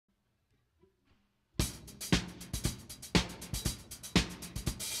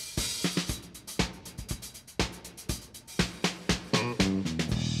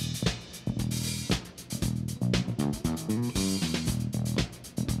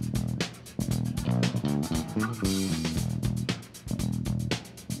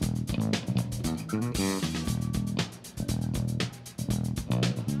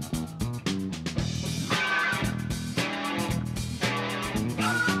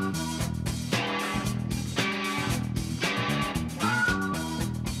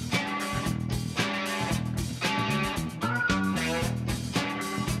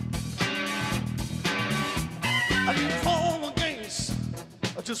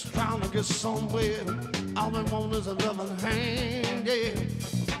Just trying to get somewhere. All I want is a loving hand, yeah.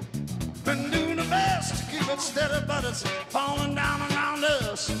 Been doing the best to keep it steady, but it's falling down around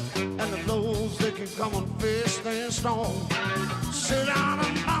us. And the blows, they keep coming fast and strong. Sit down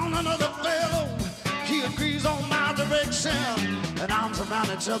and found another fellow. He agrees on my direction. And arms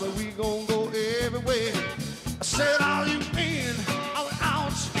around each other, we gon' go everywhere. I said, are you in? Are we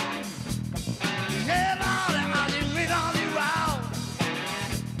out? Yeah, Lord, are you in? Are you out?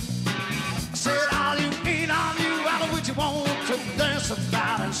 Said, are you in, are you out? Would you want to dance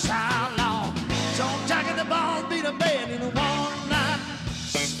about and shout long? Don't jacket the ball, beat the bed in a one-night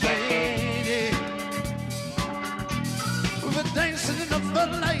stand, yeah. We were dancing in the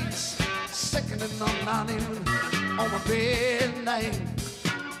footlights, second and not even on my bed night.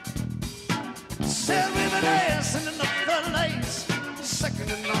 Said we were dancing in the footlights, second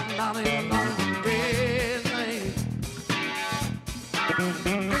and not even on my bed night.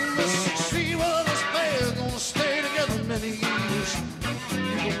 See what us bears gonna stay together many years.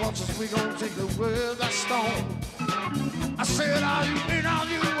 You can watch us, we gonna take the world by storm. I said, are you in, are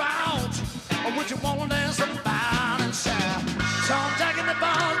you out? Or would you wanna dance about and shout? Tom, Jack, and the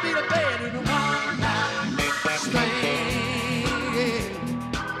ball, beat the bed in a one-night stand, yeah.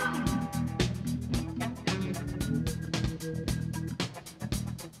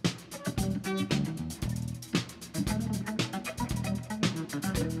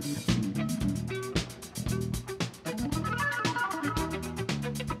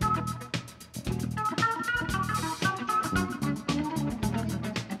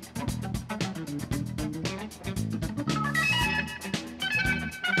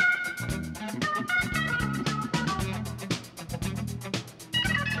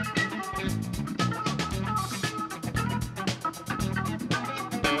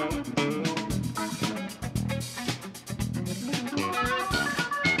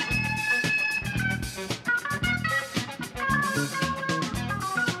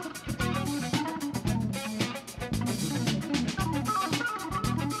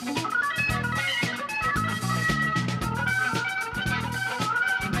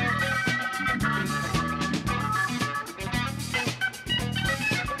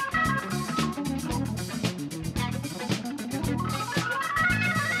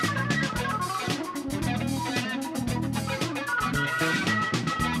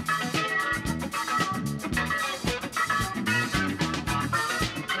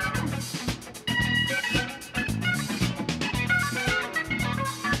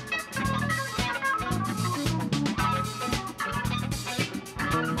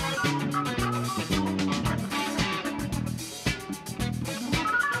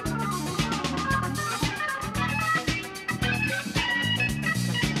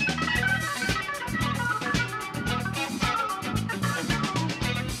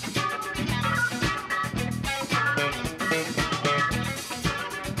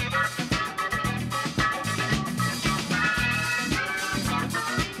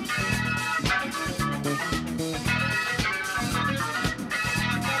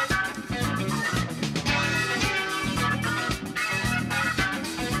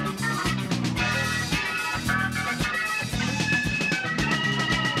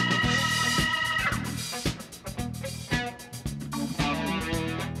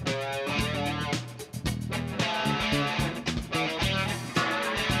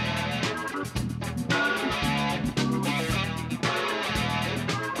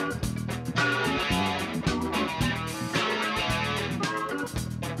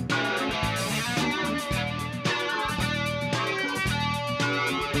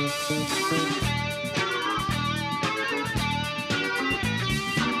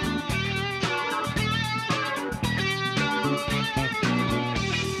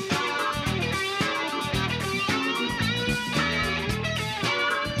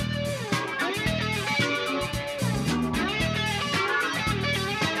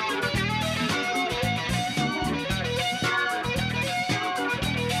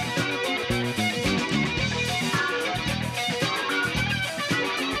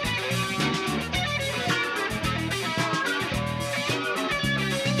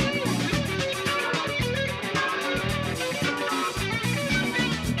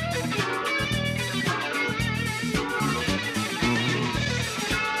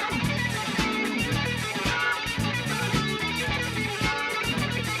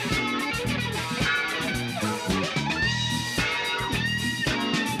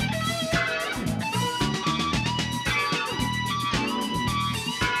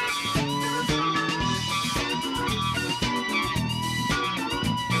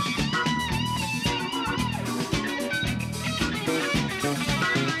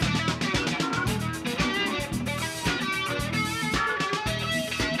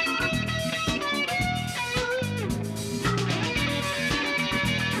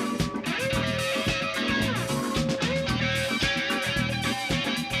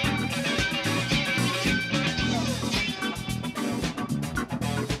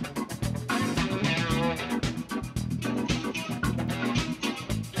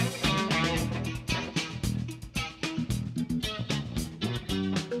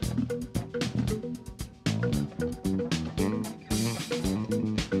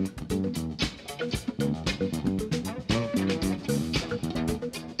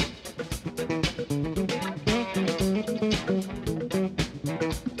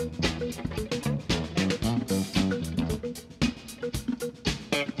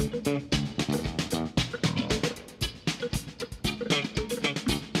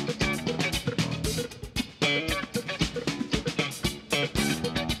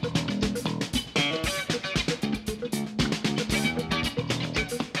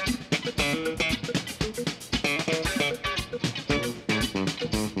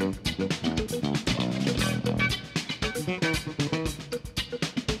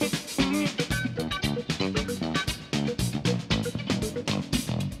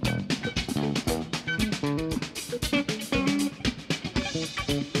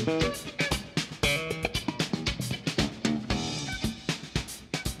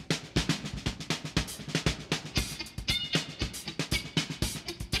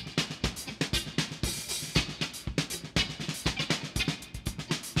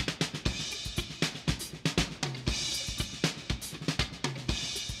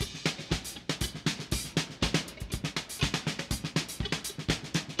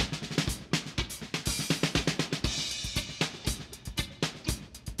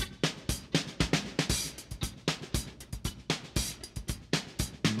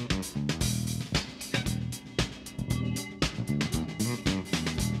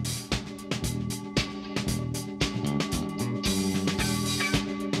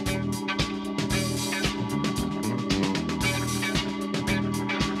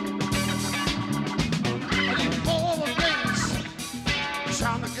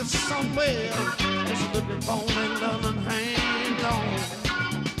 somewhere. Just looking for and doesn't hang on.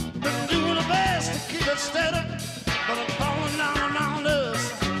 Been doing the best to keep it steady, but it's falling down around us.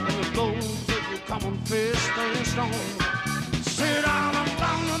 And the blows that will come on fist and strong. Sit down, I'm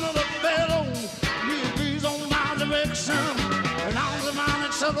found another fellow. You breeze on my direction, and arms around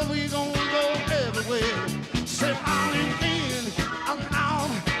each other, we gon' go everywhere.